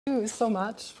Thank you so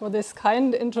much for this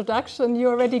kind introduction. You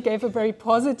already gave a very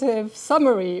positive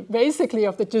summary, basically,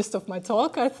 of the gist of my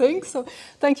talk, I think. So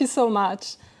thank you so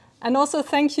much. And also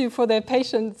thank you for the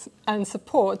patience and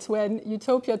support when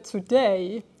Utopia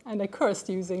Today, and I cursed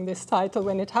using this title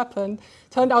when it happened,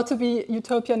 turned out to be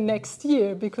Utopia Next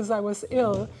Year because I was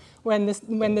ill when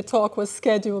the talk was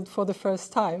scheduled for the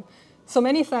first time. So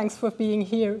many thanks for being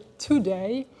here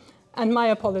today, and my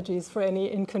apologies for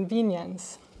any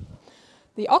inconvenience.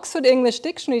 The Oxford English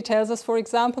Dictionary tells us, for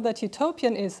example, that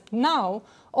utopian is now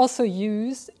also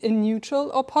used in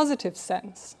neutral or positive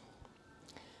sense.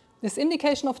 This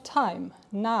indication of time,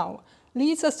 now,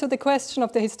 leads us to the question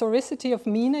of the historicity of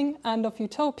meaning and of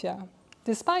utopia.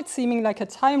 Despite seeming like a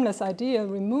timeless ideal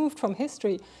removed from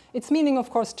history, its meaning, of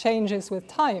course, changes with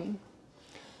time.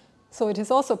 So it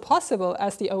is also possible,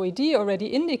 as the OED already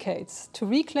indicates, to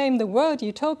reclaim the word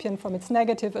utopian from its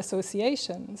negative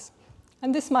associations.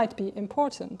 And this might be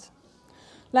important.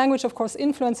 Language, of course,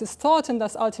 influences thought and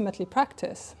thus ultimately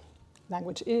practice.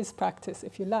 Language is practice,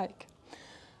 if you like.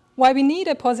 Why we need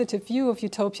a positive view of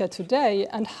utopia today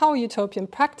and how utopian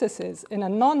practices in a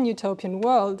non-utopian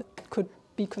world could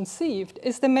be conceived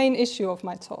is the main issue of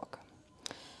my talk.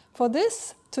 For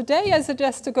this, today I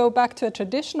suggest to go back to a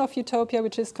tradition of utopia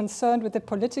which is concerned with the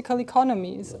political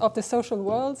economies of the social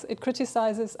worlds it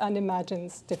criticizes and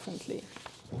imagines differently.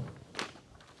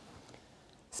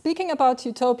 Speaking about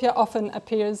utopia often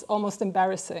appears almost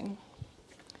embarrassing.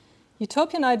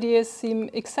 Utopian ideas seem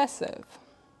excessive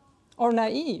or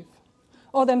naive,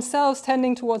 or themselves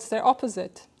tending towards their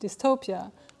opposite,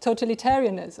 dystopia,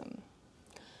 totalitarianism.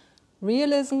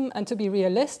 Realism, and to be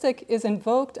realistic, is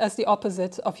invoked as the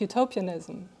opposite of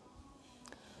utopianism.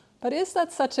 But is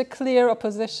that such a clear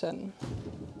opposition?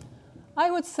 I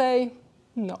would say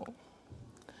no.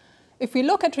 If we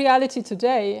look at reality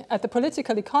today, at the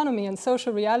political economy and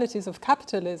social realities of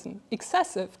capitalism,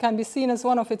 excessive can be seen as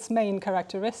one of its main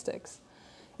characteristics.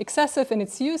 Excessive in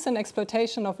its use and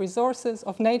exploitation of resources,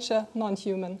 of nature,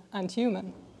 non-human and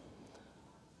human.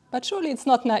 But surely it's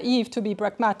not naive to be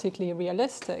pragmatically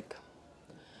realistic.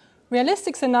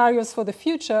 Realistic scenarios for the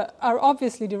future are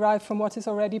obviously derived from what is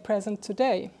already present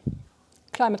today.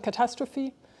 Climate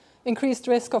catastrophe, increased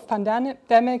risk of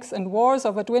pandemics and wars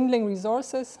over dwindling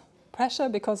resources, pressure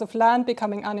because of land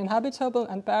becoming uninhabitable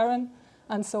and barren,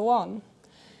 and so on.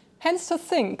 Hence, to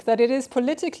think that it is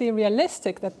politically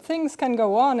realistic that things can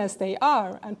go on as they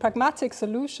are and pragmatic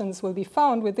solutions will be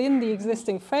found within the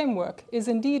existing framework is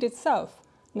indeed itself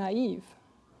naive.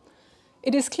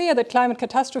 It is clear that climate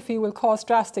catastrophe will cause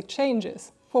drastic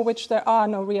changes, for which there are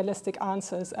no realistic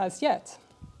answers as yet.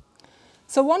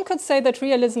 So one could say that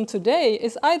realism today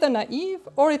is either naive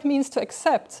or it means to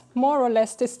accept more or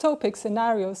less dystopic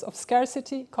scenarios of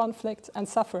scarcity, conflict, and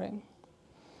suffering.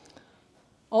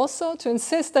 Also, to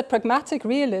insist that pragmatic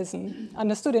realism,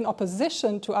 understood in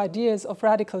opposition to ideas of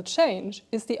radical change,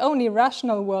 is the only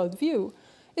rational worldview,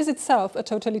 is itself a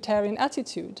totalitarian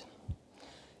attitude.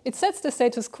 It sets the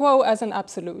status quo as an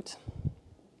absolute.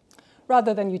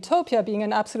 Rather than utopia being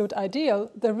an absolute ideal,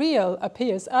 the real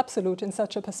appears absolute in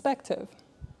such a perspective.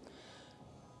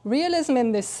 Realism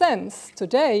in this sense,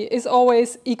 today, is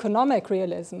always economic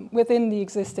realism within the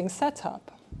existing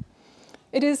setup.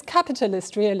 It is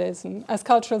capitalist realism, as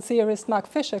cultural theorist Mark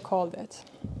Fisher called it.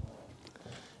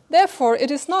 Therefore,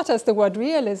 it is not, as the word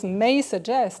realism may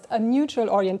suggest, a neutral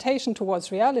orientation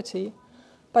towards reality,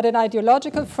 but an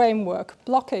ideological framework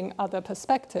blocking other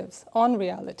perspectives on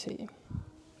reality.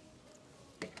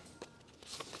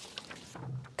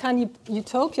 Can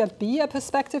utopia be a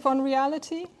perspective on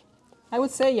reality? I would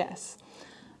say yes.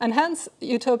 And hence,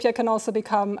 utopia can also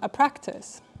become a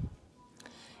practice.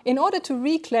 In order to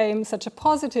reclaim such a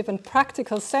positive and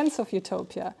practical sense of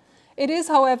utopia, it is,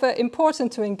 however,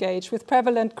 important to engage with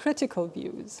prevalent critical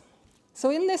views. So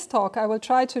in this talk, I will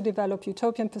try to develop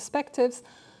utopian perspectives,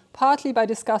 partly by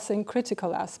discussing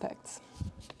critical aspects.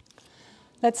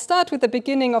 Let's start with the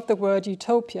beginning of the word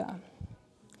utopia.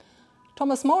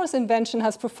 Thomas More's invention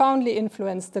has profoundly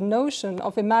influenced the notion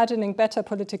of imagining better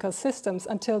political systems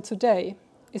until today,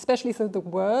 especially through the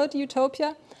word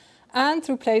utopia and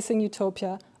through placing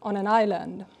utopia on an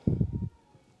island.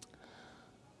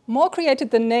 More created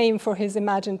the name for his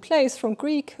imagined place from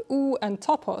Greek ou and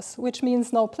topos, which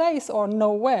means no place or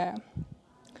nowhere.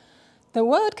 The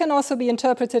word can also be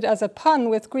interpreted as a pun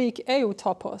with Greek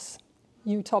eutopos,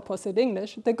 eutopos in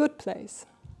English, the good place.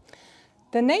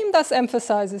 The name thus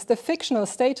emphasizes the fictional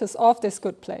status of this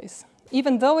good place,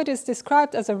 even though it is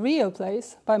described as a real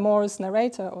place by More's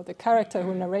narrator, or the character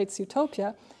who narrates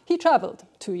Utopia. He traveled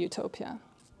to Utopia.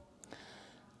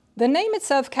 The name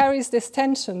itself carries this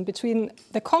tension between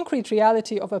the concrete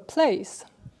reality of a place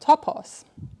topos.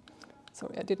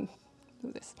 Sorry, I didn't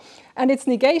do this. And its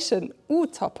negation,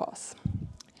 utopos.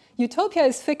 Utopia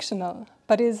is fictional,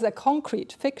 but is a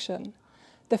concrete fiction.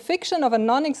 The fiction of a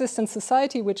non-existent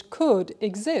society which could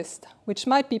exist, which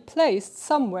might be placed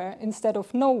somewhere instead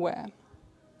of nowhere.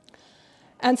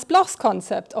 Ernst Bloch's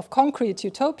concept of concrete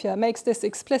utopia makes this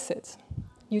explicit.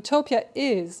 Utopia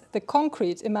is the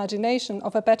concrete imagination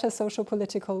of a better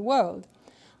socio-political world,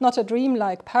 not a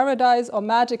dreamlike paradise or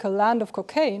magical land of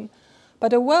cocaine,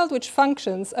 but a world which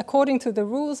functions according to the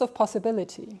rules of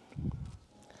possibility.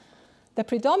 The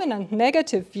predominant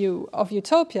negative view of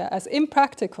utopia as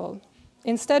impractical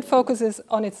instead focuses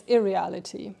on its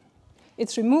irreality,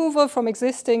 its removal from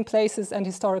existing places and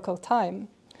historical time.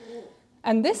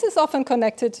 And this is often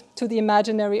connected to the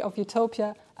imaginary of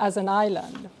utopia as an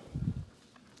island.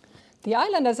 The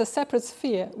island as a separate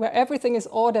sphere where everything is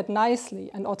ordered nicely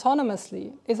and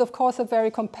autonomously is of course a very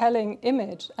compelling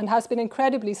image and has been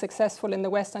incredibly successful in the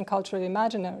Western cultural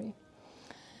imaginary.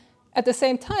 At the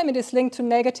same time, it is linked to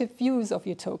negative views of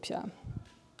utopia.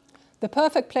 The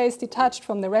perfect place detached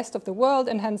from the rest of the world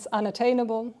and hence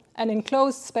unattainable, an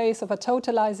enclosed space of a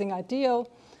totalizing ideal,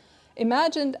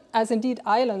 imagined as indeed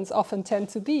islands often tend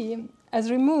to be, as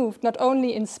removed not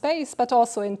only in space but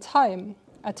also in time,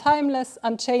 a timeless,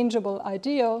 unchangeable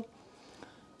ideal.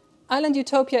 Island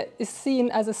utopia is seen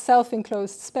as a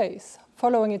self-enclosed space,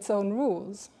 following its own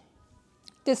rules,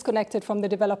 disconnected from the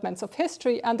developments of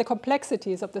history and the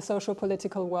complexities of the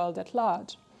socio-political world at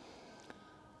large.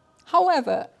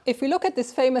 However, if we look at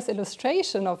this famous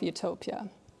illustration of utopia,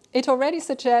 it already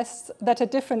suggests that a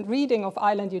different reading of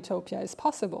island utopia is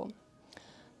possible.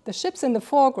 The ships in the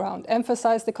foreground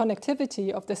emphasize the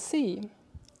connectivity of the sea.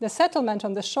 The settlement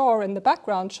on the shore in the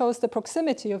background shows the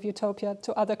proximity of utopia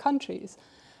to other countries.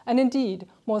 And indeed,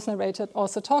 Moore's narrator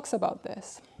also talks about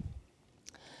this.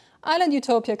 Island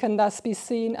utopia can thus be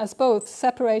seen as both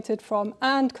separated from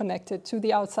and connected to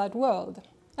the outside world.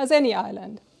 As any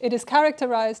island, it is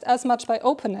characterized as much by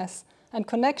openness and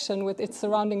connection with its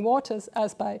surrounding waters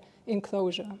as by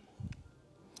enclosure.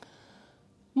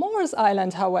 Moore's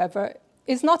island, however,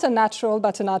 is not a natural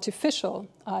but an artificial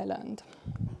island.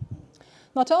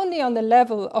 Not only on the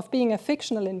level of being a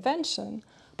fictional invention,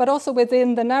 but also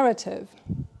within the narrative.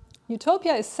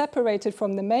 Utopia is separated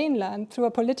from the mainland through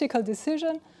a political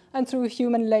decision and through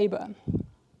human labor.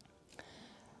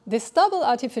 This double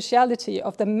artificiality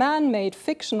of the man-made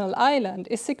fictional island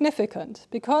is significant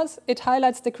because it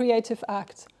highlights the creative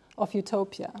act of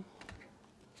utopia.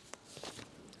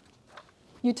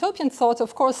 Utopian thought,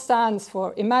 of course, stands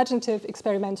for imaginative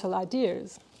experimental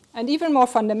ideas. And even more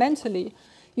fundamentally,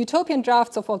 utopian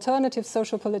drafts of alternative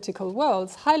socio-political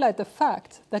worlds highlight the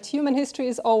fact that human history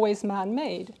is always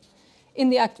man-made, in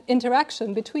the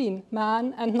interaction between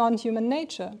man and non-human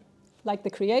nature, like the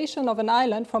creation of an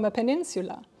island from a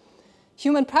peninsula.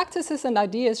 Human practices and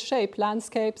ideas shape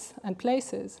landscapes and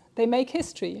places. They make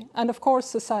history, and of course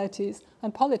societies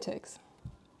and politics.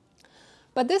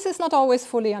 But this is not always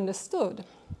fully understood.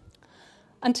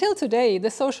 Until today, the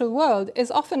social world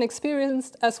is often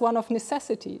experienced as one of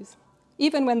necessities.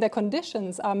 Even when the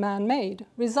conditions are man-made,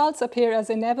 results appear as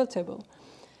inevitable,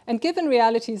 and given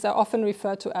realities are often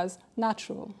referred to as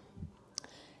natural.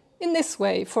 In this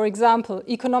way, for example,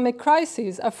 economic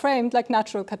crises are framed like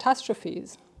natural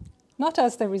catastrophes, not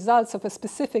as the results of a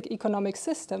specific economic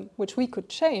system, which we could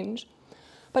change,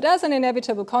 but as an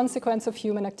inevitable consequence of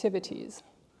human activities.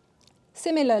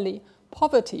 Similarly,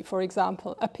 poverty, for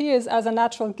example, appears as a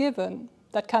natural given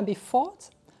that can be fought,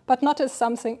 but not as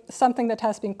something that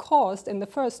has been caused in the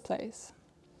first place.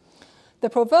 The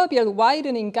proverbial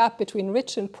widening gap between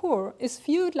rich and poor is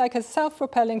viewed like a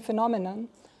self-propelling phenomenon,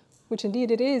 which indeed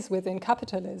it is within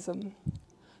capitalism,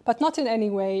 but not in any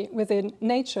way within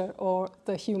nature or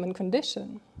the human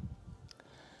condition.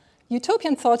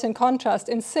 Utopian thought, in contrast,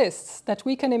 insists that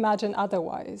we can imagine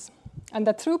otherwise, and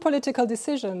that through political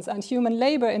decisions and human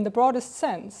labor in the broadest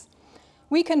sense,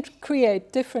 we can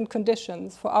create different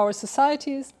conditions for our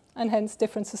societies and hence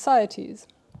different societies.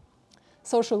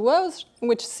 Social worlds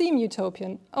which seem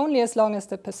utopian only as long as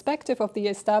the perspective of the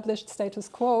established status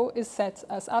quo is set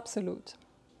as absolute.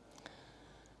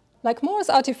 Like Moore's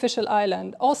artificial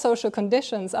island, all social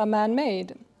conditions are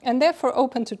man-made and therefore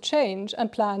open to change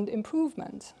and planned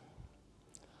improvement.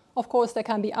 Of course, there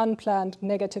can be unplanned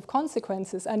negative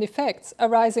consequences and effects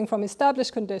arising from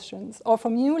established conditions or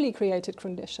from newly created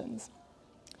conditions.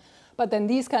 But then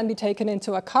these can be taken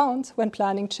into account when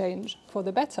planning change for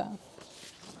the better.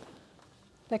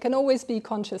 There can always be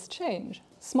conscious change,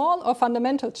 small or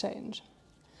fundamental change,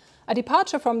 a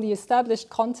departure from the established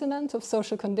continent of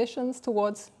social conditions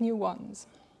towards new ones.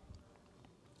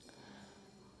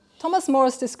 Thomas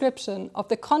More's description of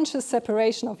the conscious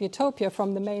separation of Utopia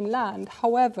from the mainland,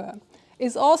 however,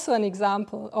 is also an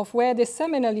example of where this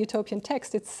seminal utopian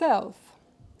text itself,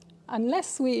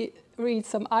 unless we read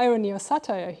some irony or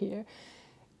satire here,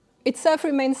 itself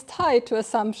remains tied to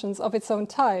assumptions of its own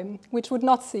time, which would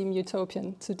not seem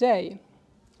utopian today.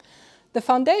 The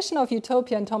foundation of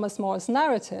Utopia in Thomas More's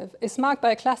narrative is marked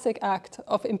by a classic act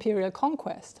of imperial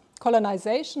conquest,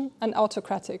 colonization, and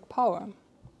autocratic power.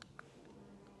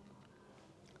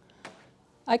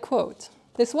 I quote,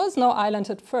 "This was no island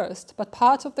at first, but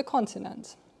part of the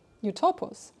continent.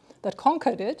 Utopos, that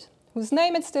conquered it, whose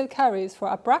name it still carries, for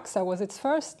Abraxa was its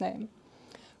first name,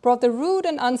 brought the rude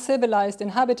and uncivilized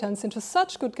inhabitants into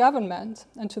such good government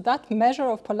and to that measure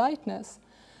of politeness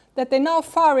that they now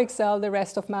far excel the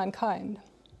rest of mankind.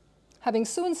 Having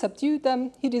soon subdued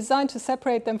them, he designed to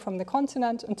separate them from the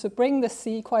continent and to bring the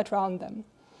sea quite round them.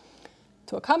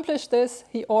 To accomplish this,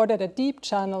 he ordered a deep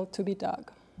channel to be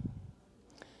dug."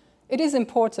 It is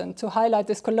important to highlight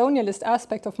this colonialist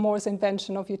aspect of More's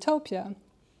invention of Utopia,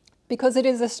 because it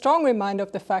is a strong reminder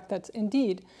of the fact that,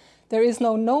 indeed, there is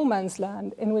no man's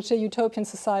land in which a utopian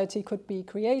society could be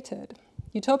created.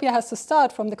 Utopia has to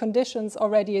start from the conditions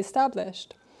already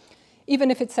established,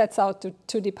 even if it sets out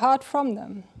to depart from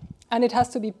them. And it has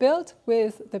to be built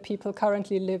with the people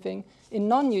currently living in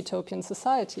non-utopian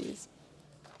societies.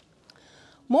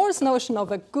 More's notion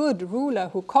of a good ruler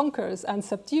who conquers and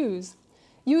subdues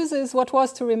uses what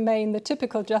was to remain the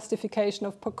typical justification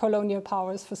of colonial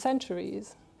powers for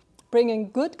centuries,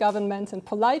 bringing good government and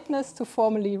politeness to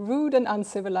formerly rude and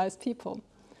uncivilized people.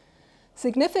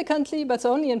 Significantly, but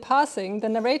only in passing, the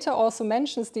narrator also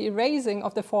mentions the erasing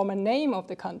of the former name of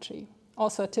the country,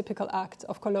 also a typical act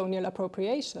of colonial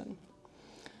appropriation.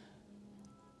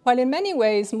 While in many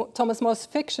ways Thomas More's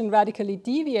fiction radically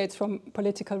deviates from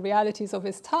political realities of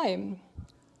his time,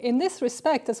 in this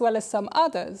respect, as well as some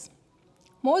others,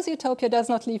 More's Utopia does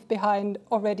not leave behind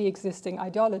already existing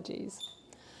ideologies,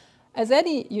 as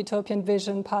any utopian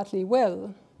vision partly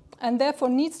will, and therefore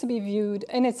needs to be viewed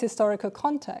in its historical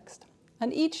context,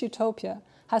 and each utopia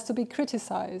has to be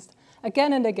criticized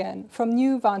again and again from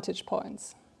new vantage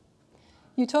points.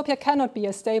 Utopia cannot be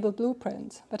a stable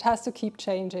blueprint, but has to keep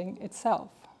changing itself.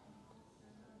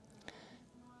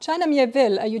 China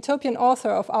Miéville, a utopian author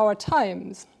of our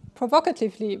times,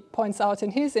 provocatively points out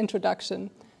in his introduction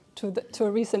to a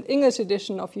recent English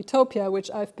edition of Utopia, which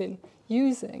I've been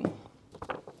using.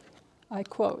 I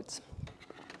quote,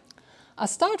 "A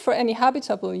start for any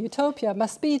habitable utopia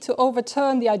must be to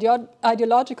overturn the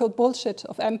ideological bullshit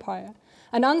of empire,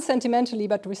 and unsentimentally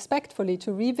but respectfully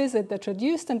to revisit the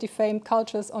traduced and defamed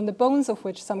cultures on the bones of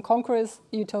which some conquerors'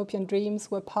 utopian dreams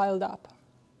were piled up."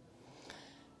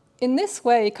 In this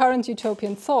way, current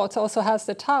utopian thought also has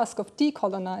the task of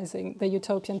decolonizing the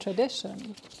utopian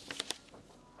tradition.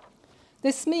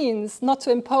 This means not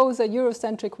to impose a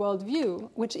Eurocentric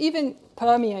worldview, which even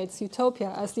permeates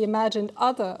utopia as the imagined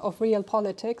other of real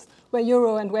politics, where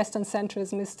Euro and Western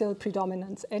centrism is still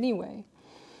predominant anyway.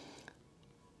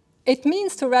 It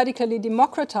means to radically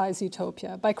democratize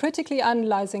utopia by critically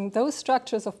analyzing those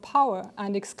structures of power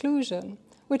and exclusion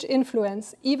which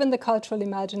influence even the cultural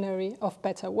imaginary of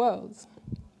better worlds.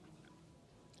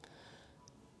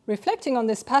 Reflecting on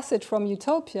this passage from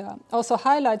Utopia also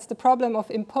highlights the problem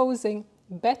of imposing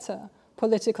better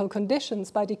political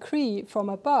conditions by decree from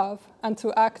above and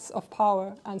through acts of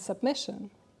power and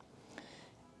submission.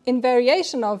 In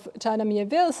variation of China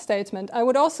Miéville's statement, I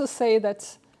would also say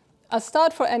that a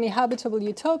start for any habitable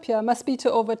utopia must be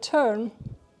to overturn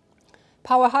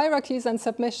power hierarchies and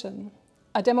submission,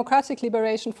 a democratic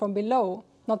liberation from below,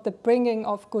 not the bringing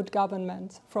of good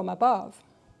government from above.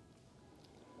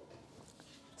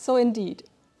 So indeed,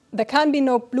 there can be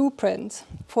no blueprint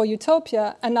for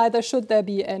utopia, and neither should there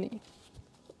be any.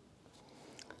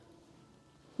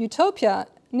 Utopia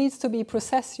needs to be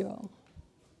processual.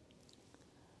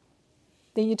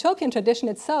 The utopian tradition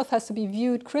itself has to be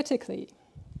viewed critically.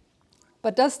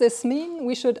 But does this mean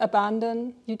we should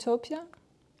abandon utopia?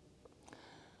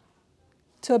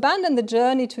 To abandon the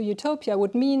journey to utopia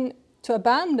would mean to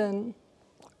abandon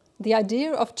the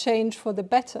idea of change for the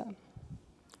better,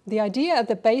 the idea at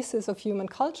the basis of human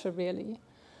culture, really.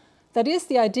 That is,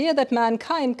 the idea that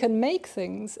mankind can make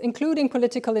things, including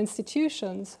political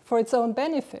institutions, for its own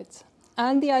benefit,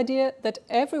 and the idea that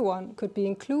everyone could be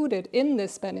included in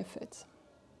this benefit.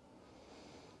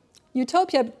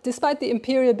 Utopia, despite the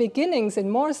imperial beginnings in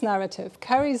More's narrative,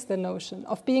 carries the notion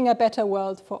of being a better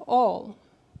world for all.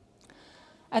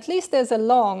 At least there's a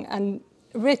long and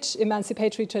rich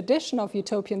emancipatory tradition of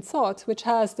utopian thought which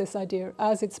has this idea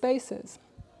as its basis.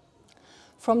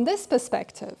 From this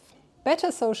perspective,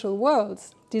 better social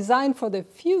worlds designed for the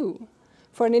few,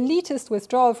 for an elitist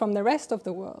withdrawal from the rest of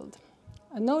the world,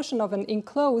 a notion of an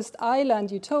enclosed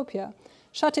island utopia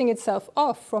shutting itself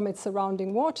off from its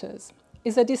surrounding waters,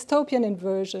 is a dystopian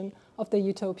inversion of the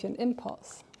utopian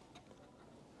impulse.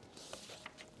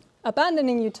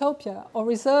 Abandoning utopia or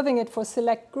reserving it for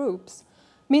select groups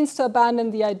means to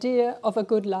abandon the idea of a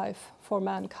good life for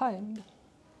mankind.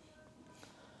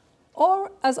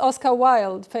 Or, as Oscar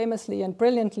Wilde famously and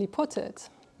brilliantly put it,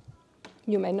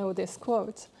 you may know this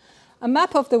quote, "A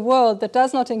map of the world that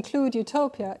does not include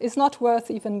utopia is not worth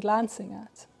even glancing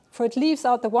at, for it leaves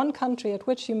out the one country at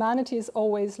which humanity is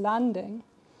always landing.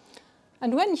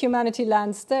 And when humanity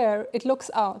lands there, it looks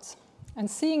out,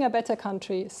 and seeing a better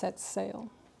country sets sail."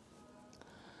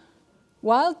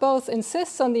 Wilde both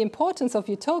insists on the importance of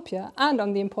utopia and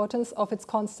on the importance of its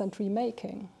constant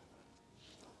remaking.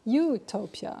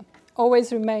 Utopia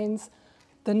always remains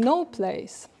the no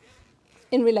place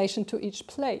in relation to each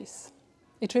place.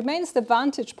 It remains the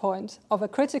vantage point of a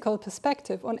critical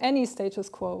perspective on any status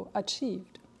quo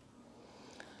achieved.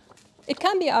 It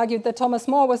can be argued that Thomas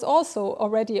More was also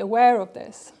already aware of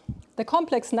this. The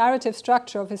complex narrative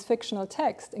structure of his fictional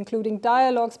text, including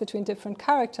dialogues between different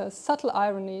characters, subtle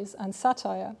ironies, and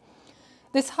satire,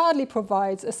 this hardly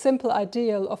provides a simple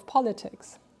ideal of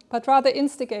politics, but rather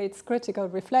instigates critical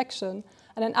reflection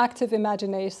and an active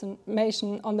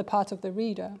imagination on the part of the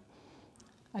reader,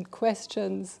 and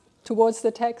questions towards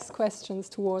the text, questions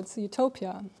towards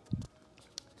utopia.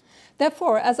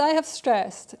 Therefore, as I have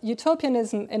stressed,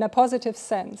 utopianism in a positive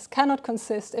sense cannot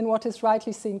consist in what is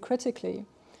rightly seen critically,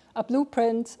 a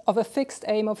blueprint of a fixed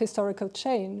aim of historical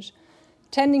change,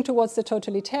 tending towards the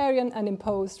totalitarian and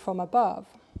imposed from above.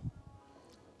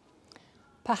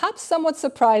 Perhaps somewhat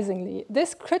surprisingly,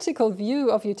 this critical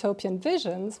view of utopian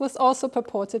visions was also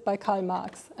purported by Karl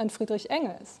Marx and Friedrich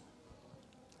Engels.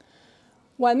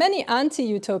 While many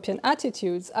anti-utopian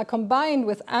attitudes are combined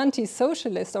with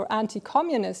anti-socialist or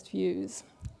anti-communist views,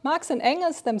 Marx and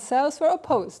Engels themselves were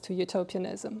opposed to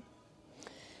utopianism.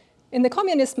 In the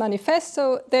Communist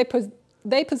Manifesto,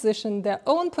 they positioned their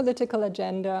own political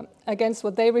agenda against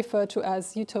what they refer to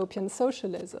as utopian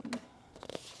socialism.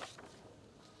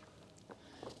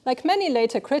 Like many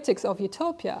later critics of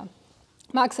utopia,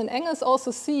 Marx and Engels also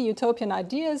see utopian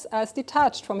ideas as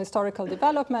detached from historical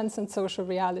developments and social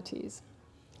realities.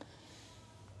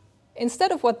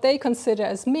 Instead of what they consider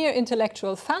as mere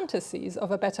intellectual fantasies of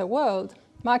a better world,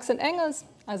 Marx and Engels,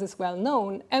 as is well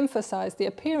known, emphasize the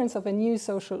appearance of a new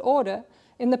social order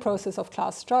in the process of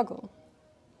class struggle.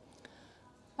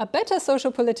 A better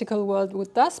socio-political world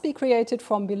would thus be created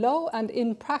from below and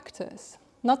in practice,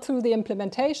 not through the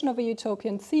implementation of a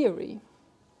utopian theory.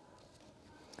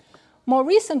 More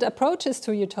recent approaches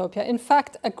to utopia, in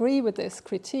fact, agree with this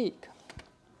critique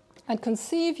and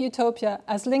conceive utopia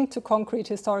as linked to concrete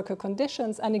historical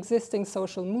conditions and existing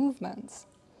social movements.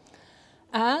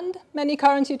 And many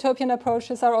current utopian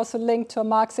approaches are also linked to a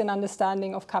Marxian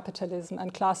understanding of capitalism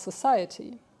and class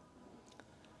society.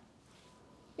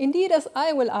 Indeed, as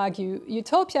I will argue,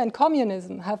 utopia and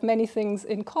communism have many things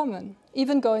in common,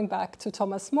 even going back to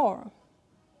Thomas More.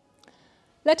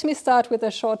 Let me start with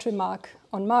a short remark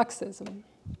on Marxism.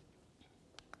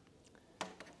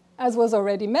 As was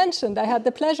already mentioned, I had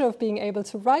the pleasure of being able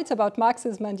to write about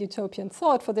Marxism and utopian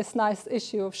thought for this nice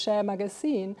issue of Share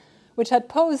magazine, which had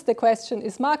posed the question,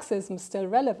 is Marxism still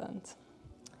relevant?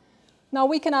 Now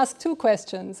we can ask two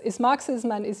questions. Is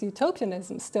Marxism and is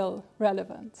utopianism still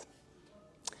relevant?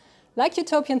 Like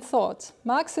utopian thought,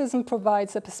 Marxism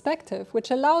provides a perspective which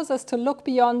allows us to look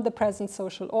beyond the present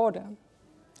social order.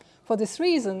 For this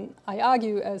reason, I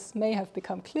argue, as may have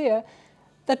become clear,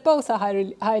 that both are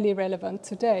highly relevant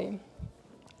today.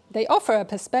 They offer a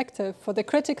perspective for the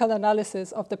critical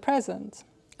analysis of the present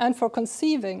and for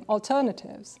conceiving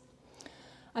alternatives.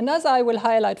 And as I will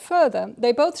highlight further,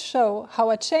 they both show how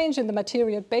a change in the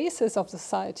material basis of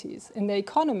societies, in their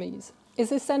economies,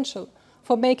 is essential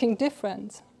for making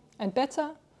different and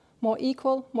better, more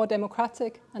equal, more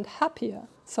democratic, and happier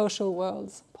social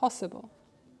worlds possible.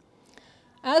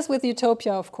 As with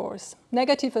utopia, of course,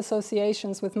 negative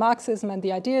associations with Marxism and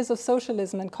the ideas of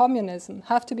socialism and communism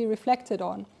have to be reflected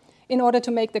on in order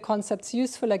to make the concepts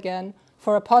useful again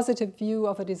for a positive view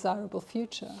of a desirable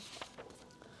future.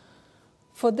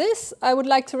 For this, I would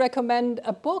like to recommend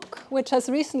a book which has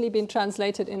recently been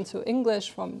translated into English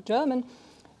from German,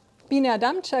 Bine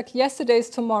Adamczak,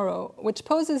 Yesterday's Tomorrow, which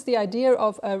poses the idea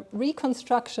of a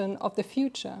reconstruction of the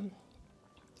future.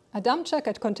 Adamczak,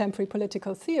 a contemporary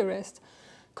political theorist,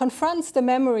 confronts the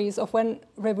memories of when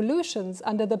revolutions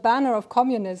under the banner of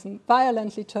communism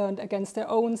violently turned against their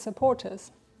own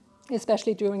supporters,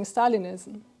 especially during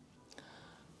Stalinism.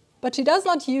 But she does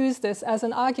not use this as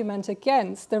an argument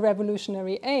against the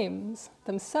revolutionary aims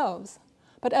themselves,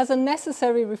 but as a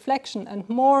necessary reflection and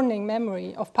mourning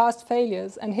memory of past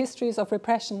failures and histories of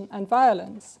repression and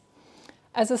violence,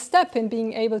 as a step in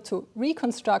being able to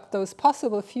reconstruct those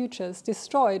possible futures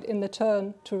destroyed in the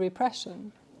turn to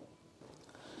repression.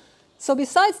 So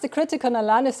besides the critical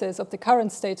analysis of the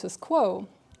current status quo,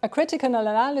 a critical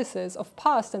analysis of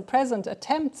past and present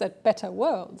attempts at better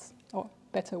worlds, or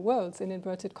better worlds in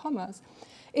inverted commas,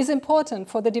 is important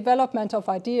for the development of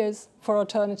ideas for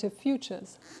alternative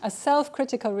futures, a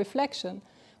self-critical reflection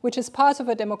which is part of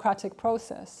a democratic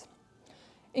process,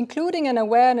 including an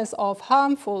awareness of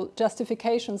harmful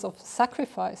justifications of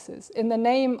sacrifices in the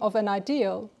name of an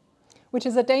ideal, which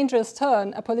is a dangerous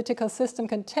turn a political system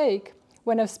can take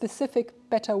when a specific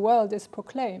better world is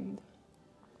proclaimed.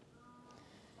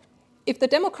 If the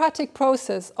democratic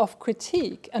process of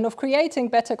critique and of creating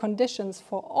better conditions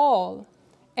for all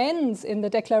ends in the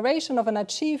declaration of an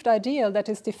achieved ideal that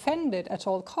is defended at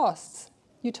all costs,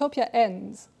 utopia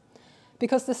ends,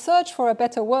 because the search for a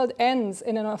better world ends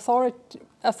in an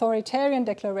authoritarian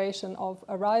declaration of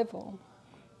arrival.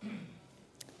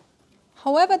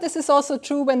 However, this is also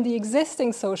true when the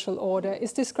existing social order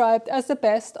is described as the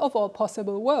best of all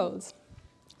possible worlds,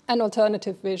 and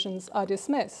alternative visions are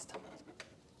dismissed.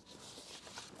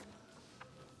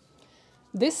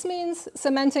 This means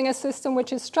cementing a system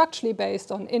which is structurally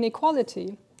based on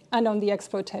inequality and on the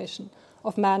exploitation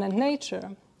of man and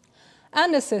nature,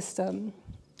 and a system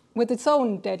with its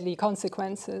own deadly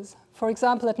consequences, for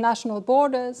example at national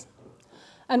borders,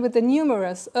 and with the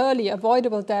numerous early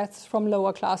avoidable deaths from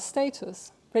lower class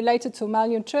status related to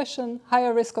malnutrition,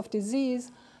 higher risk of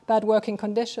disease, bad working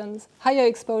conditions, higher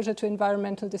exposure to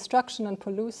environmental destruction and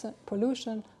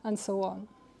pollution, and so on.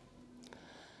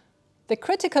 The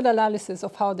critical analysis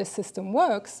of how this system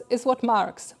works is what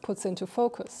Marx puts into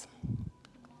focus.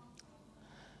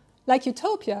 Like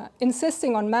Utopia,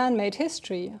 insisting on man-made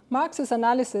history, Marx's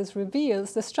analysis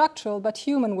reveals the structural but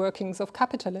human workings of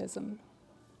capitalism.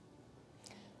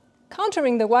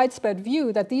 Countering the widespread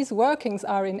view that these workings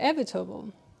are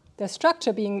inevitable, their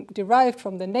structure being derived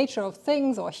from the nature of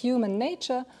things or human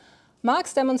nature,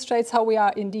 Marx demonstrates how we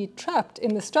are indeed trapped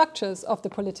in the structures of the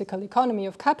political economy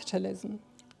of capitalism,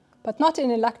 but not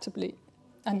ineluctably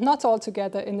and not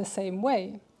altogether in the same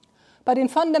way, but in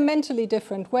fundamentally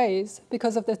different ways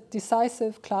because of the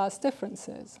decisive class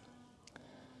differences.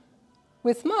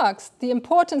 With Marx, the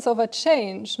importance of a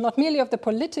change, not merely of the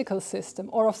political system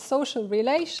or of social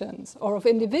relations or of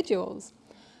individuals,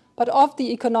 but of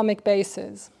the economic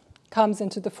basis, comes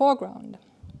into the foreground.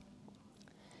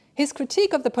 His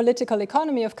critique of the political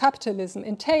economy of capitalism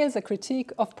entails a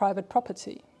critique of private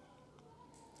property.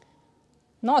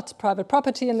 Not private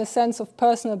property in the sense of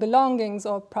personal belongings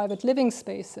or private living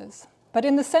spaces, but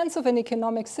in the sense of an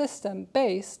economic system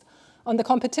based on the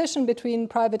competition between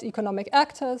private economic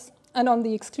actors and on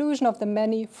the exclusion of the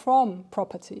many from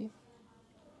property.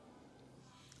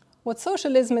 What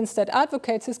socialism instead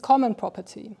advocates is common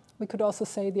property. We could also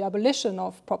say the abolition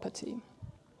of property.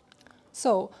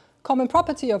 So, common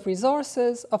property of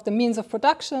resources, of the means of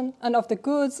production, and of the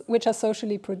goods which are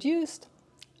socially produced,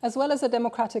 as well as a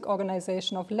democratic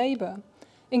organization of labor,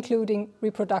 including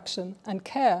reproduction and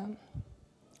care.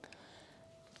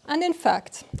 And in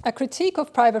fact, a critique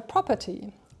of private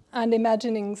property and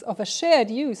imaginings of a shared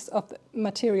use of the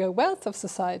material wealth of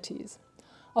societies,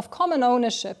 of common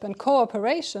ownership and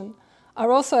cooperation,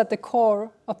 are also at the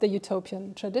core of the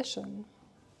utopian tradition.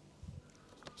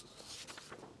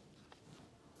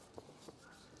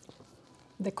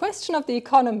 The question of the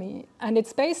economy and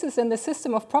its basis in the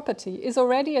system of property is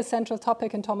already a central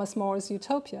topic in Thomas More's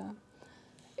Utopia.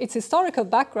 Its historical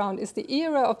background is the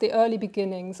era of the early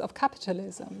beginnings of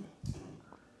capitalism.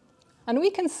 And we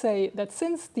can say that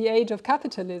since the age of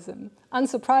capitalism,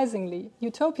 unsurprisingly,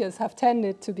 utopias have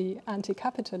tended to be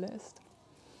anti-capitalist.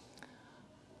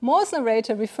 More's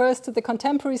narrator refers to the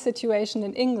contemporary situation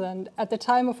in England at the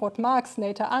time of what Marx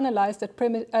later analyzed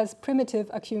as primitive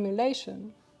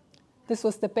accumulation. This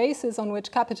was the basis on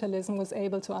which capitalism was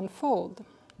able to unfold.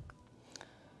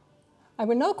 I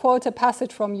will now quote a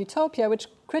passage from Utopia which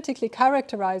critically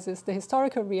characterizes the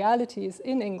historical realities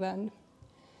in England,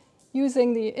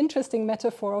 using the interesting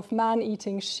metaphor of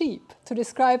man-eating sheep to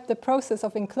describe the process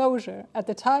of enclosure at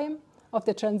the time of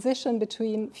the transition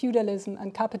between feudalism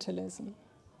and capitalism.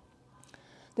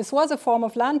 This was a form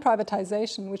of land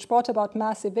privatization which brought about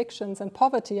mass evictions and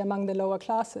poverty among the lower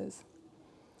classes.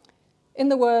 In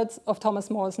the words of Thomas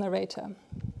More's narrator,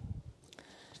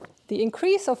 "The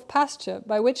increase of pasture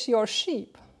by which your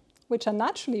sheep, which are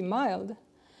naturally mild,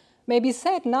 may be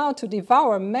said now to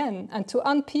devour men and to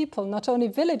unpeople not only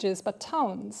villages but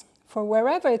towns. For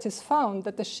wherever it is found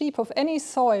that the sheep of any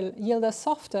soil yield a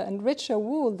softer and richer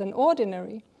wool than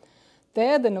ordinary,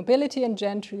 there the nobility and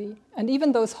gentry, and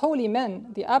even those holy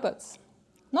men, the abbots,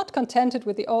 not contented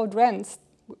with the old rents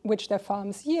which their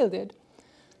farms yielded,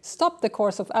 stopped the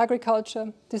course of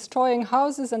agriculture, destroying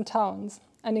houses and towns,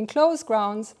 and enclose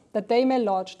grounds that they may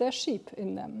lodge their sheep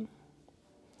in them.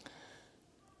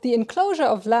 The enclosure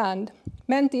of land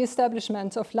meant the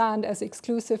establishment of land as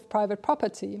exclusive private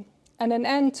property, and an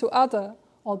end to other,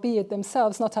 albeit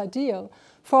themselves not ideal,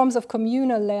 forms of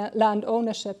communal land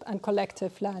ownership and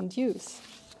collective land use.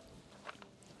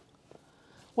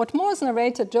 What Moore's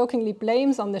narrator jokingly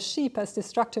blames on the sheep as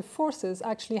destructive forces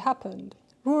actually happened.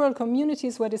 Rural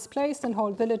communities were displaced and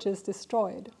whole villages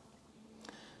destroyed.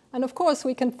 And of course,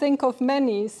 we can think of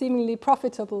many seemingly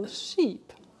profitable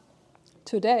sheep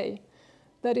today,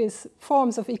 that is,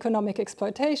 forms of economic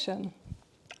exploitation,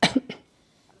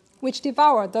 which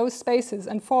devour those spaces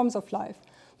and forms of life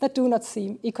that do not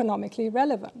seem economically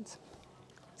relevant.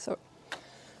 So,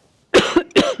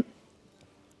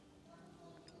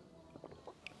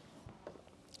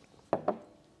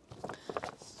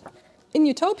 in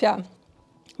Utopia,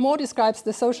 Moore describes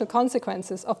the social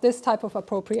consequences of this type of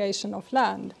appropriation of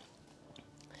land,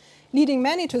 leading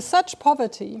many to such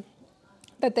poverty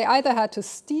that they either had to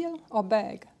steal or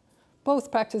beg.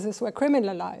 Both practices were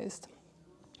criminalized.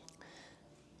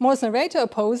 Moore's narrator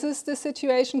opposes this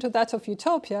situation to that of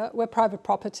Utopia, where private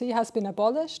property has been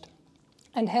abolished,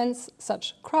 and hence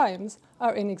such crimes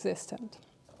are inexistent.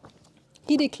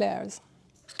 He declares,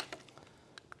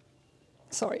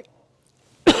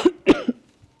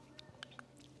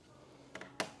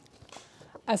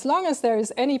 as long as there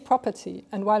is any property,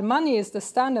 and while money is the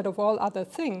standard of all other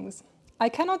things, I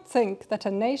cannot think that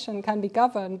a nation can be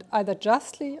governed either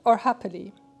justly or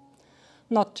happily.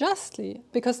 Not justly,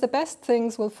 because the best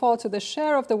things will fall to the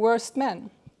share of the worst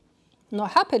men, nor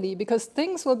happily, because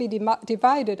things will be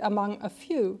divided among a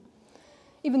few.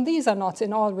 Even these are not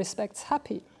in all respects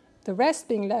happy, the rest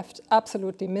being left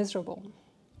absolutely miserable.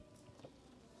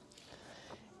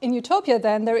 In Utopia,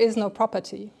 then, there is no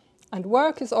property, and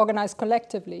work is organized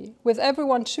collectively, with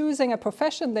everyone choosing a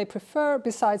profession they prefer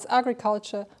besides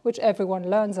agriculture, which everyone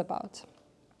learns about.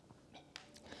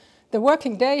 The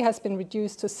working day has been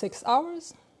reduced to 6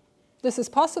 hours. This is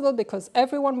possible because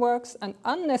everyone works, and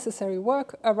unnecessary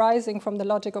work arising from the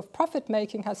logic of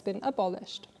profit-making has been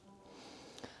abolished.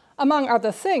 Among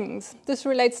other things, this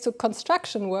relates to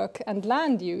construction work and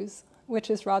land use, which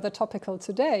is rather topical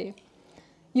today.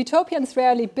 Utopians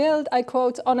rarely build, I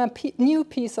quote, on a new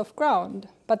piece of ground,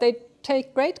 but they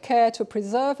take great care to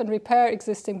preserve and repair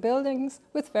existing buildings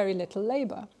with very little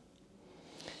labor.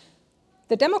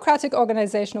 The democratic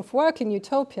organization of work in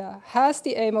Utopia has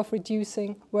the aim of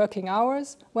reducing working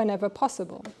hours whenever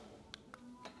possible.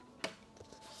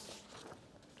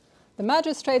 The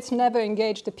magistrates never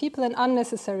engage the people in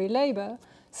unnecessary labor,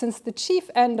 since the chief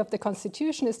end of the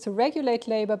constitution is to regulate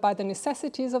labor by the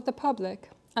necessities of the public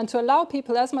and to allow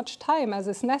people as much time as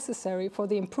is necessary for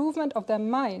the improvement of their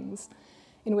minds,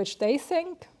 in which they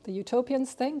think, the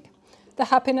utopians think, the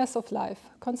happiness of life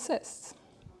consists.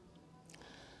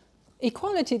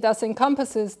 Equality thus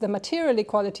encompasses the material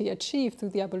equality achieved through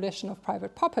the abolition of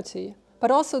private property, but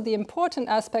also the important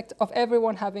aspect of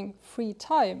everyone having free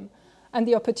time and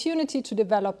the opportunity to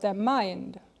develop their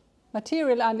mind,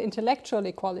 material and intellectual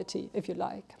equality, if you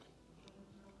like.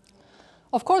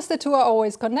 Of course, the two are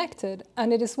always connected,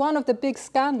 and it is one of the big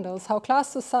scandals how class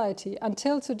society,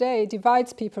 until today,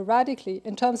 divides people radically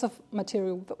in terms of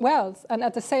material wealth and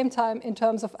at the same time in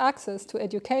terms of access to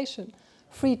education,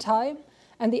 free time,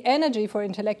 and the energy for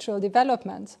intellectual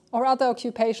development or other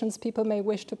occupations people may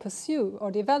wish to pursue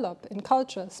or develop in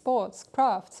culture, sports,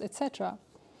 crafts, etc.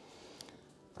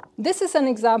 This is an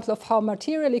example of how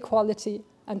material equality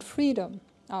and freedom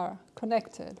are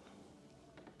connected.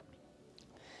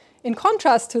 In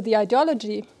contrast to the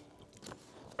ideology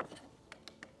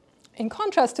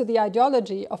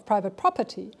of private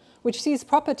property, which sees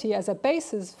property as a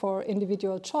basis for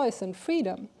individual choice and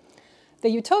freedom, the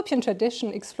utopian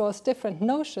tradition explores different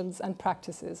notions and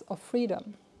practices of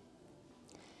freedom.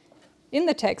 In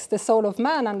the text, The Soul of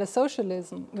Man Under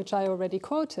Socialism, which I already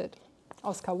quoted,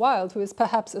 Oscar Wilde, who is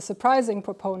perhaps a surprising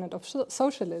proponent of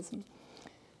socialism,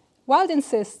 Wilde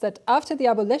insists that after the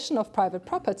abolition of private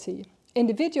property,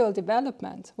 individual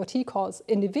development, what he calls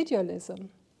individualism,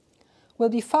 will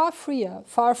be far freer,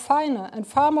 far finer, and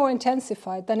far more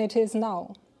intensified than it is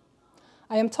now.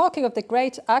 I am talking of the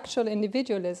great actual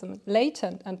individualism,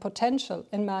 latent and potential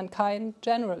in mankind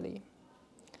generally.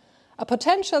 a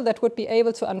potential that would be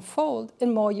able to unfold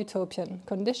in more utopian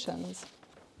conditions.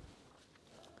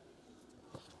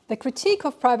 The critique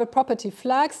of private property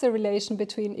flags the relation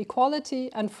between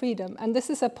equality and freedom, and this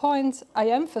is a point I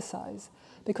emphasize,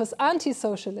 because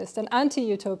anti-socialist and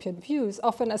anti-utopian views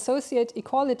often associate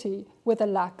equality with a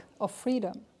lack of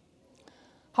freedom.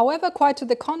 However, quite to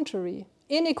the contrary,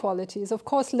 inequality is of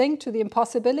course linked to the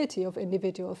impossibility of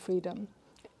individual freedom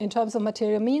in terms of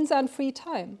material means and free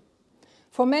time.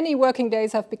 For many, working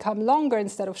days have become longer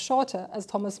instead of shorter, as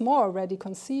Thomas More already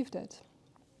conceived it.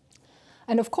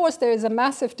 And of course, there is a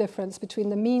massive difference between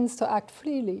the means to act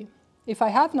freely. If I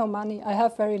have no money, I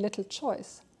have very little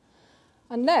choice,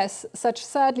 unless such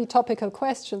sadly topical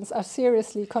questions are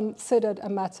seriously considered a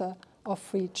matter of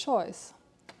free choice.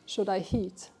 Should I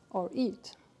heat or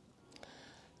eat?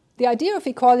 The idea of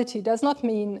equality does not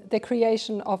mean the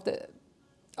creation of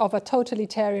a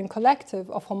totalitarian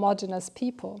collective of homogeneous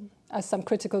people, as some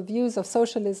critical views of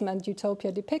socialism and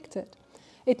utopia depicted.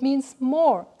 It means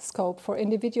more scope for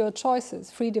individual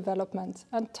choices, free development,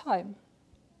 and time.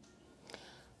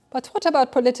 But what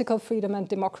about political freedom and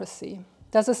democracy?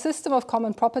 Does a system of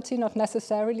common property not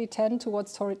necessarily tend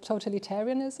towards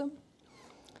totalitarianism?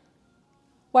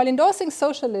 While endorsing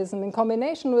socialism in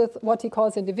combination with what he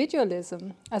calls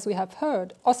individualism, as we have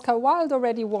heard, Oscar Wilde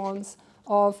already warns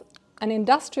of an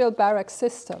industrial barrack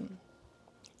system,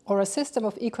 or a system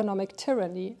of economic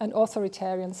tyranny and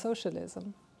authoritarian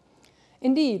socialism.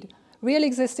 Indeed, real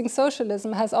existing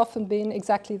socialism has often been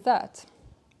exactly that.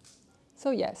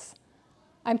 So yes,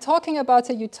 I'm talking about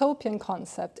a utopian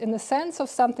concept in the sense of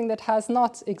something that has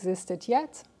not existed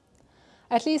yet,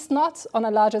 at least not on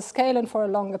a larger scale and for a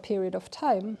longer period of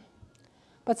time,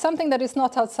 but something that is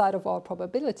not outside of all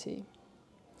probability.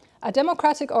 A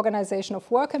democratic organization of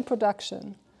work and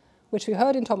production, which we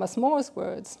heard in Thomas More's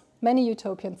words, many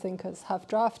utopian thinkers have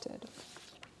drafted.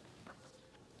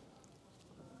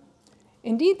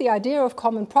 Indeed, the idea of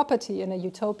common property in a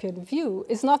utopian view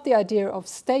is not the idea of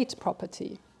state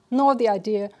property, nor the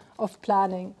idea of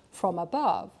planning from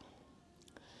above.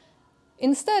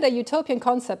 Instead, a utopian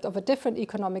concept of a different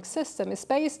economic system is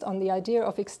based on the idea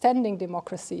of extending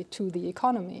democracy to the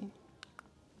economy.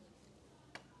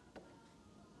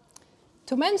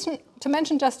 To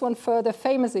mention just one further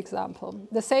famous example,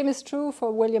 the same is true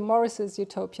for William Morris's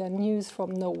utopia, News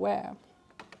from Nowhere.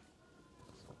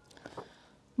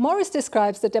 Morris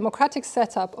describes the democratic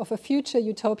setup of a future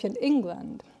utopian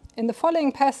England. In the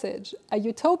following passage, a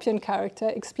utopian character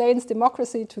explains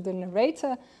democracy to the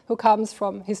narrator, who comes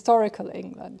from historical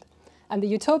England, and the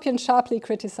utopian sharply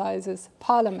criticizes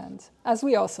Parliament, as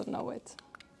we also know it.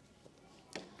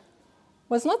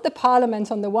 Was not the Parliament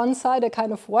on the one side a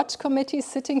kind of watch committee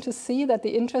sitting to see that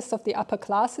the interests of the upper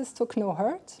classes took no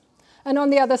hurt? And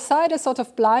on the other side, a sort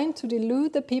of blind to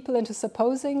delude the people into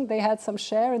supposing they had some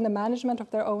share in the management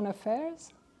of their own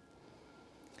affairs?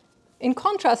 In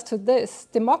contrast to this,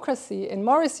 democracy in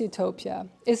Morris' utopia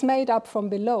is made up from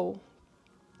below,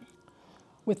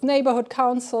 with neighborhood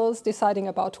councils deciding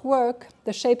about work,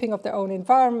 the shaping of their own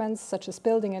environments, such as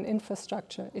building and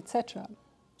infrastructure, etc.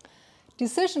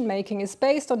 Decision-making is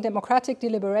based on democratic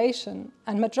deliberation,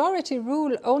 and majority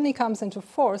rule only comes into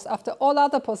force after all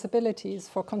other possibilities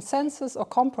for consensus or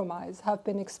compromise have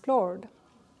been explored.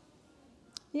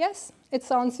 Yes, it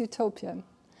sounds utopian.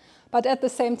 But at the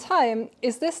same time,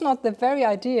 is this not the very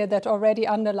idea that already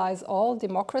underlies all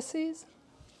democracies?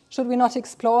 Should we not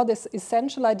explore this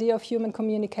essential idea of human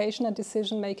communication and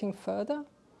decision-making further?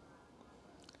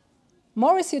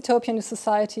 Morris' utopian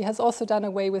society has also done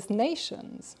away with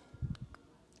nations.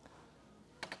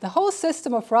 The whole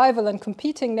system of rival and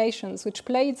competing nations, which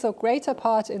played so great a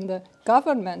part in the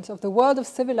government of the world of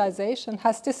civilization,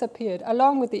 has disappeared,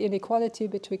 along with the inequality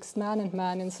betwixt man and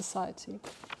man in society.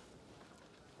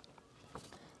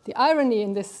 The irony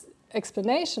in this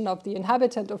explanation of the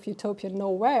inhabitant of utopian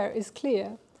nowhere is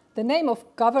clear. The name of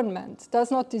government does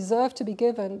not deserve to be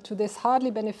given to this hardly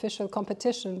beneficial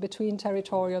competition between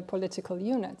territorial political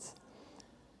units.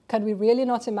 Can we really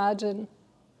not imagine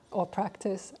or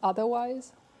practice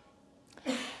otherwise?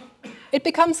 It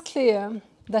becomes clear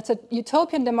that a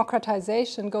utopian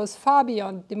democratization goes far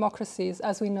beyond democracies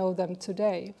as we know them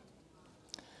today.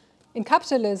 In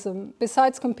capitalism,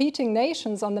 besides competing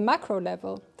nations on the macro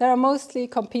level, there are mostly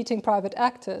competing private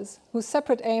actors whose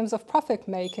separate aims of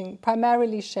profit-making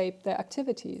primarily shape their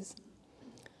activities.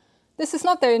 This is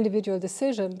not their individual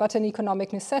decision, but an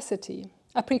economic necessity,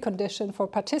 a precondition for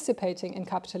participating in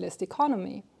capitalist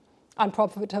economy.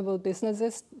 Unprofitable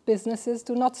businesses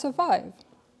do not survive.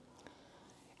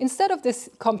 Instead of this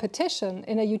competition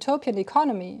in a utopian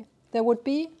economy, there would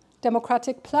be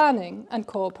democratic planning and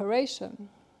cooperation.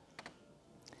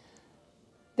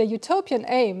 The utopian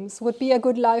aims would be a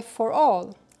good life for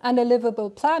all and a livable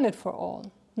planet for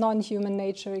all, non-human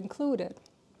nature included,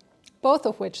 both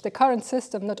of which the current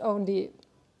system not only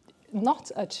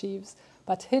not achieves,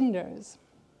 but hinders.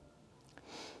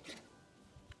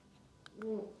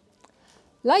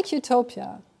 Like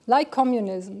utopia, like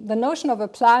communism, the notion of a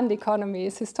planned economy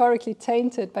is historically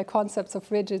tainted by concepts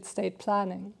of rigid state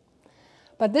planning.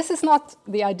 But this is not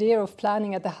the idea of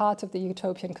planning at the heart of the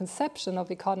utopian conception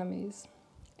of economies.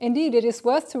 Indeed, it is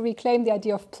worth to reclaim the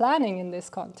idea of planning in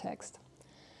this context.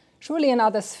 Surely in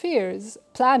other spheres,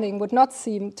 planning would not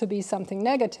seem to be something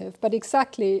negative, but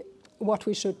exactly what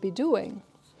we should be doing.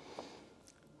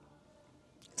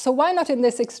 So why not in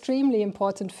this extremely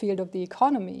important field of the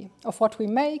economy, of what we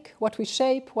make, what we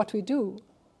shape, what we do?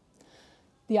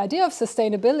 The idea of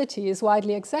sustainability is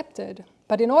widely accepted,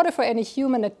 but in order for any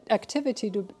human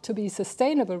activity to be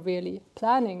sustainable, really,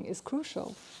 planning is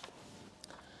crucial.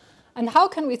 And how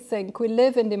can we think we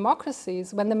live in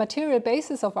democracies when the material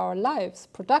basis of our lives,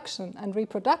 production and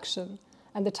reproduction,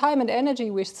 and the time and energy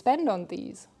we spend on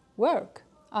these, work,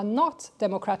 are not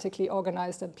democratically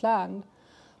organized and planned,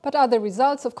 but are the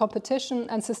results of competition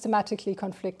and systematically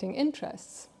conflicting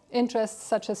interests. Interests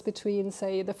such as between,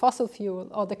 say, the fossil fuel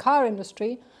or the car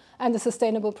industry and the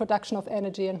sustainable production of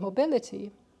energy and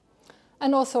mobility.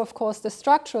 And also, of course, the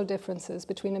structural differences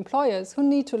between employers who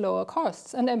need to lower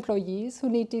costs and employees who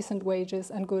need decent wages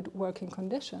and good working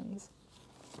conditions.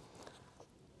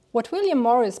 What William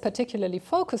Morris particularly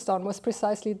focused on was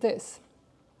precisely this: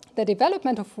 the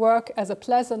development of work as a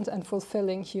pleasant and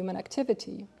fulfilling human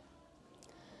activity.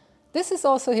 This is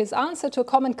also his answer to a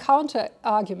common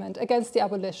counter-argument against the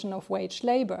abolition of wage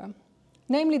labor,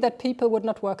 namely that people would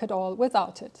not work at all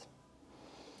without it.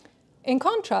 In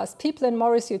contrast, people in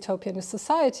Morris' utopian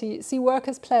society see work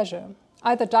as pleasure,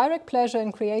 either direct pleasure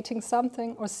in creating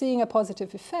something or seeing a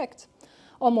positive effect,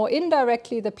 or more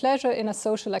indirectly the pleasure in a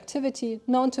social activity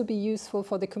known to be useful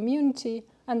for the community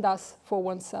and thus for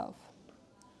oneself.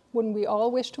 Wouldn't we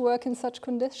all wish to work in such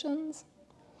conditions?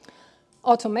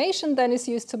 Automation then is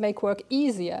used to make work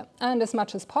easier and, as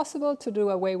much as possible, to do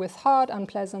away with hard,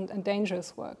 unpleasant, and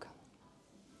dangerous work.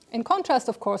 In contrast,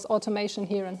 of course, automation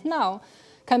here and now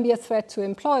can be a threat to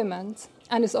employment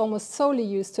and is almost solely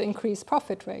used to increase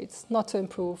profit rates, not to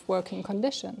improve working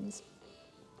conditions.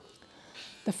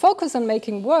 The focus on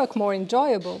making work more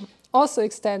enjoyable also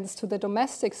extends to the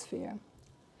domestic sphere,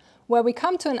 where we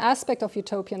come to an aspect of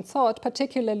utopian thought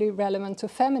particularly relevant to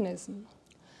feminism.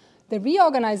 The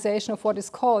reorganization of what is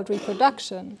called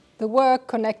reproduction, the work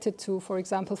connected to, for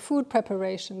example, food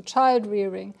preparation, child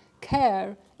rearing,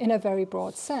 care, in a very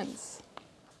broad sense.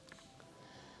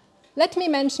 Let me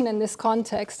mention in this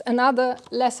context another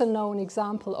lesser-known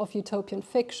example of utopian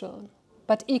fiction,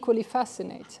 but equally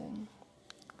fascinating.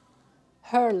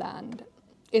 Herland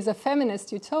is a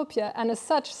feminist utopia and as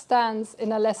such stands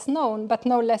in a less known but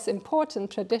no less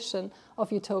important tradition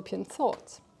of utopian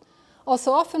thought,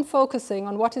 also often focusing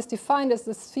on what is defined as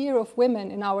the sphere of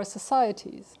women in our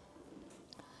societies.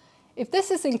 If this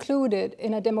is included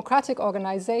in a democratic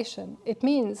organization, it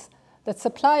means that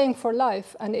supplying for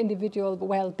life and individual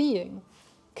well-being,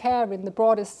 care in the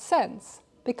broadest sense,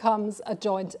 becomes a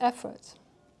joint effort.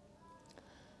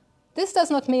 This does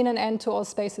not mean an end to all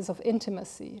spaces of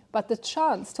intimacy, but the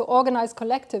chance to organize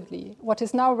collectively what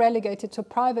is now relegated to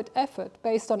private effort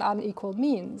based on unequal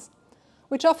means,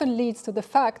 which often leads to the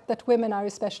fact that women are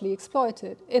especially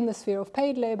exploited in the sphere of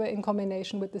paid labor in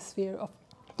combination with the sphere of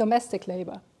domestic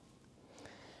labor.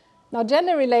 Now,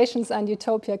 gender relations and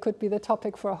utopia could be the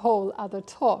topic for a whole other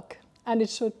talk, and it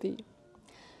should be.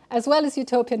 As well as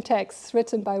utopian texts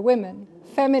written by women,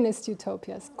 feminist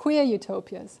utopias, queer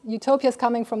utopias, utopias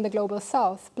coming from the global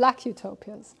south, black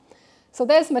utopias. So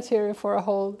there's material for a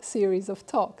whole series of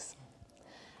talks.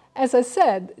 As I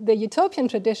said, the utopian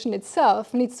tradition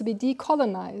itself needs to be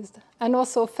decolonized and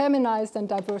also feminized and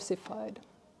diversified.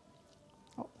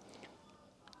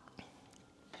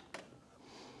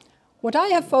 What I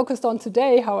have focused on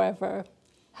today, however,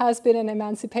 has been an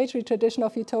emancipatory tradition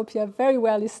of utopia very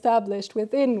well established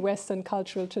within Western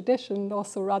cultural tradition,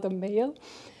 also rather male.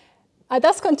 I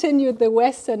thus continued the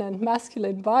Western and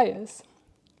masculine bias.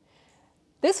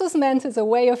 This was meant as a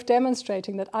way of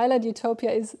demonstrating that island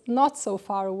utopia is not so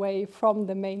far away from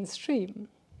the mainstream.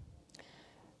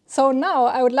 So now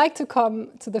I would like to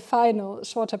come to the final,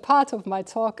 shorter part of my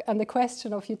talk and the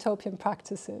question of utopian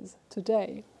practices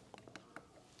today.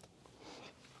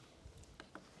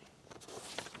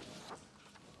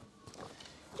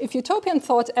 If utopian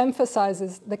thought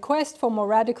emphasizes the quest for more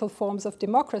radical forms of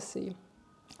democracy,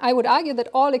 I would argue that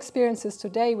all experiences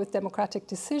today with democratic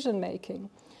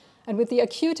decision-making and with the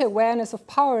acute awareness of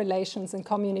power relations and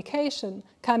communication,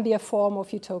 can be a form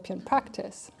of utopian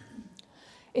practice.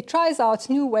 It tries out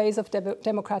new ways of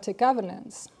democratic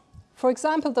governance. For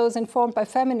example, those informed by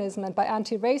feminism and by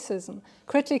anti-racism,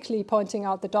 critically pointing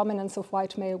out the dominance of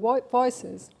white male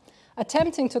voices,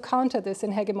 attempting to counter this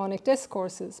in hegemonic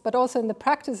discourses, but also in the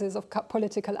practices of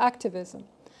political activism,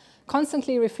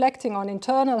 constantly reflecting on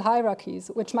internal hierarchies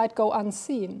which might go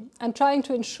unseen, and trying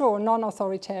to ensure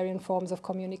non-authoritarian forms of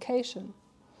communication.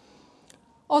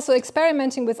 Also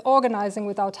experimenting with organizing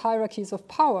without hierarchies of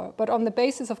power, but on the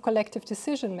basis of collective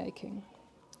decision-making.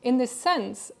 In this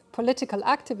sense, political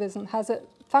activism has a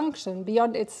function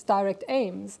beyond its direct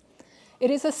aims. It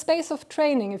is a space of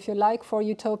training, if you like, for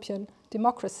utopian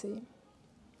democracy.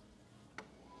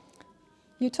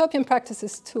 Utopian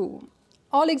practices 2.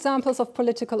 All examples of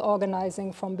political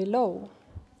organizing from below.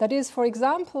 That is, for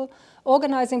example,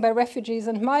 organizing by refugees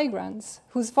and migrants,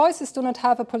 whose voices do not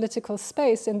have a political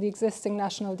space in the existing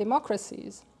national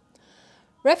democracies.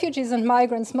 Refugees and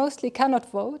migrants mostly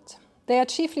cannot vote. They are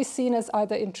chiefly seen as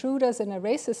either intruders in a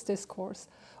racist discourse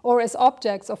or as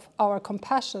objects of our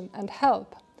compassion and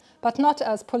help, but not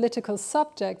as political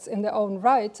subjects in their own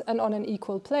right and on an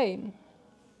equal plane.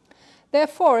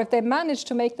 Therefore, if they manage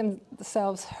to make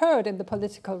themselves heard in the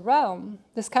political realm,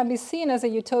 this can be seen as a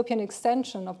utopian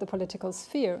extension of the political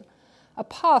sphere, a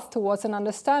path towards an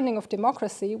understanding of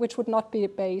democracy which would not be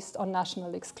based on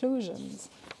national exclusions.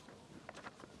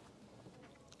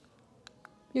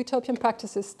 Utopian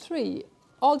practices 3,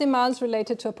 all demands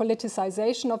related to a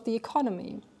politicization of the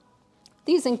economy.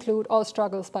 These include all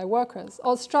struggles by workers,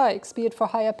 all strikes, be it for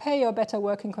higher pay or better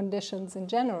working conditions in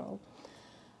general.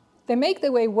 They make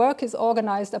the way work is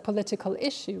organized a political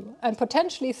issue and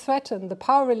potentially threaten the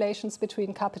power relations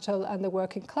between capital and the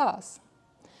working class.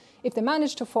 If they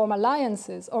manage to form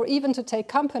alliances or even to take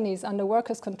companies under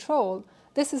workers' control,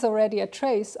 this is already a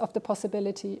trace of the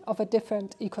possibility of a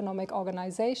different economic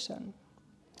organization.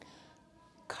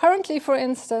 Currently, for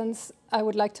instance, I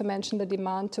would like to mention the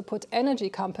demand to put energy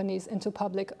companies into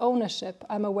public ownership.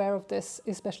 I'm aware of this,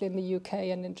 especially in the UK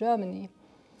and in Germany.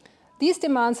 These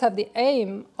demands have the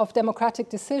aim of democratic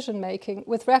decision-making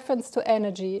with reference to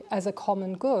energy as a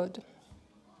common good.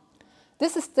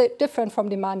 This is different from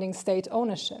demanding state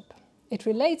ownership. It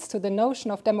relates to the notion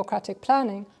of democratic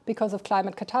planning because of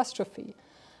climate catastrophe,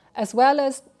 as well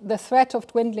as the threat of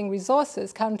dwindling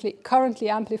resources currently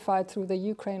amplified through the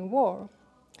Ukraine war.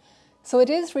 So it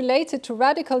is related to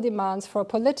radical demands for a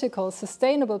political,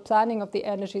 sustainable planning of the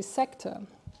energy sector,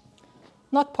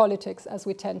 not politics as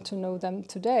we tend to know them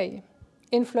today,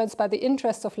 influenced by the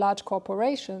interests of large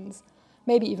corporations,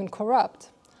 maybe even corrupt,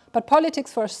 but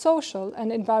politics for a social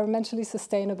and environmentally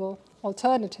sustainable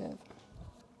alternative.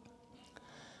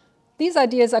 These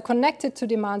ideas are connected to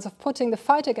demands of putting the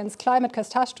fight against climate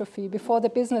catastrophe before the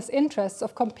business interests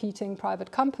of competing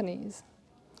private companies.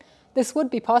 This would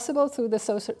be possible through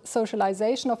the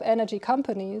socialization of energy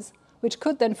companies, which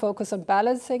could then focus on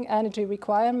balancing energy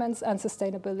requirements and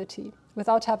sustainability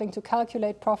without having to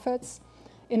calculate profits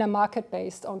in a market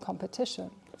based on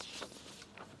competition.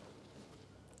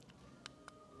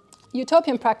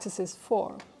 Utopian practices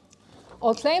 4.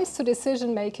 All claims to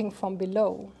decision-making from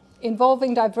below,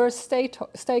 involving diverse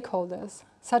stakeholders,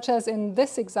 such as in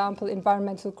this example,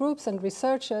 environmental groups and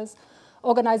researchers,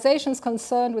 organizations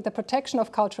concerned with the protection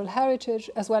of cultural heritage,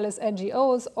 as well as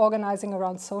NGOs organizing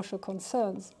around social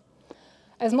concerns.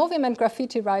 As Movement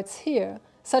Graffiti writes here,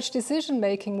 such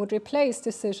decision-making would replace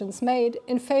decisions made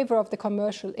in favor of the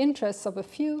commercial interests of a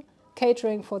few,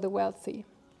 catering for the wealthy.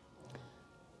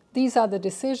 These are the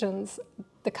decisions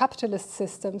the capitalist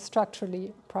system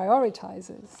structurally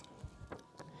prioritizes.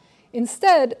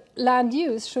 Instead, land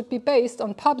use should be based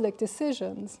on public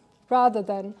decisions, rather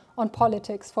than on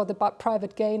politics for the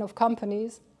private gain of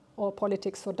companies, or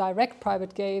politics for direct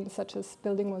private gain, such as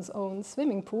building one's own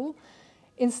swimming pool.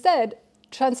 Instead,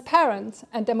 transparent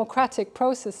and democratic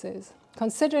processes,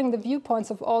 considering the viewpoints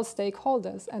of all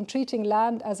stakeholders and treating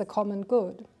land as a common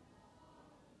good.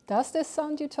 Does this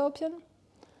sound utopian?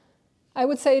 I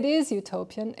would say it is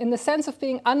utopian in the sense of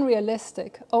being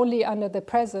unrealistic only under the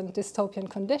present dystopian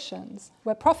conditions,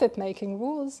 where profit-making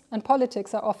rules and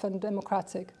politics are often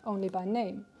democratic only by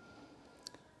name.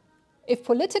 If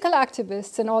political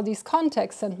activists in all these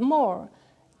contexts and more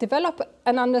develop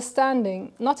an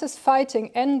understanding not as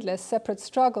fighting endless separate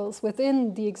struggles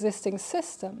within the existing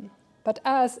system, but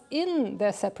as in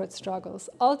their separate struggles,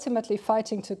 ultimately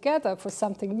fighting together for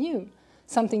something new,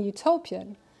 something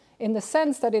utopian, in the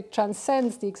sense that it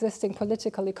transcends the existing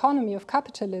political economy of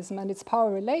capitalism and its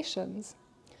power relations,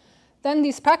 then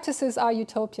these practices are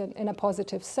utopian in a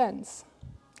positive sense.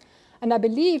 And I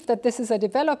believe that this is a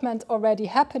development already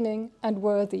happening and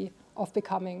worthy of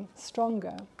becoming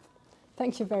stronger.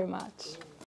 Thank you very much.